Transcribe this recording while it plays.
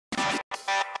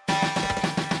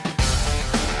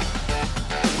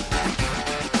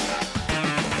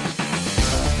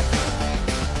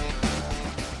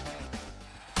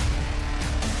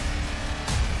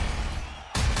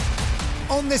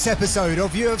On this episode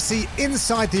of UFC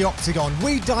Inside The Octagon,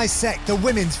 we dissect the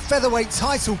women's featherweight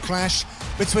title clash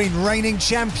between reigning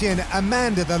champion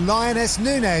Amanda the Lioness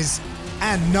Nunes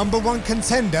and #1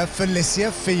 contender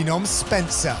Felicia Phenom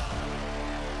Spencer.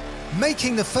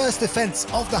 Making the first defense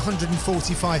of the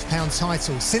 145-pound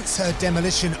title since her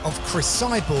demolition of Chris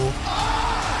Cyborg,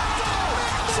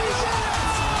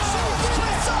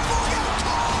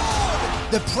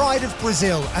 the pride of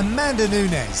Brazil, Amanda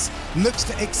Nunes, looks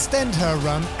to extend her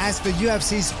run as the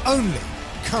UFC's only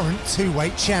current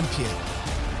two-weight champion.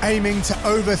 Aiming to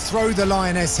overthrow the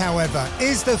Lioness, however,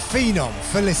 is the Phenom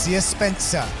Felicia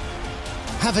Spencer.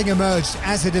 Having emerged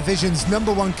as the division's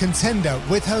 #1 contender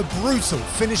with her brutal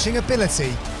finishing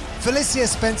ability, Felicia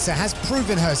Spencer has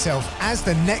proven herself as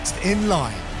the next in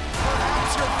line.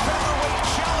 Perhaps your featherweight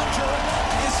challenger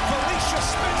is Felicia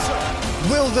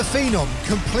Spencer. Will the Phenom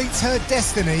complete her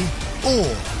destiny,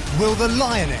 or will the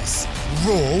Lioness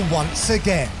roar once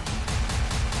again?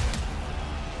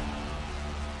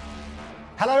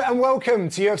 Hello and welcome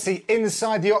to UFC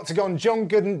Inside The Octagon. John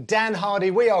Gooden, Dan Hardy.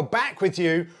 We are back with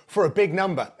you for a big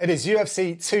number. It is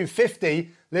UFC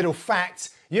 250. Little fact,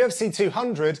 UFC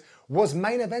 200 was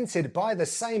main evented by the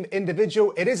same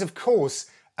individual. It is, of course,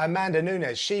 Amanda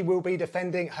Nunes. She will be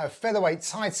defending her featherweight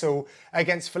title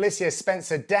against Felicia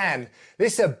Spencer. Dan,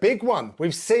 this is a big one.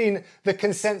 We've seen the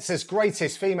consensus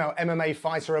greatest female MMA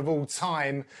fighter of all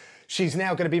time. She's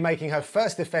now going to be making her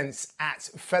first defense at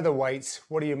featherweight.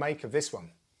 What do you make of this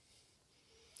one?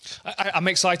 I'm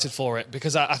excited for it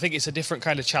because I think it's a different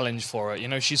kind of challenge for her. You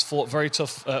know, she's fought very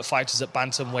tough fighters at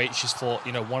bantamweight. She's fought,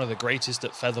 you know, one of the greatest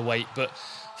at featherweight. But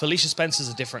Felicia Spencer's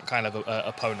a different kind of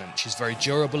opponent. She's very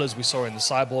durable, as we saw in the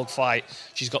Cyborg fight.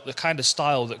 She's got the kind of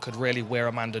style that could really wear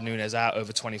Amanda Nunes out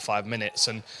over 25 minutes.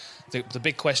 And the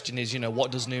big question is, you know,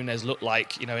 what does Nunes look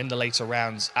like, you know, in the later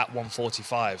rounds at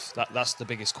 145? That's the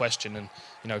biggest question. And,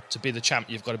 you know, to be the champ,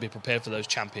 you've got to be prepared for those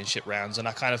championship rounds. And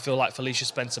I kind of feel like Felicia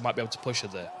Spencer might be able to push her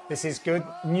there. This is good.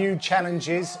 New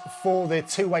challenges for the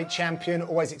two-weight champion.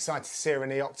 Always excited to see her in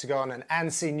the octagon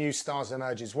and see new stars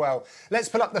emerge as well. Let's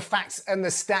pull up the facts and the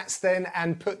stats then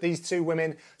and put these two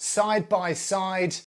women side by side.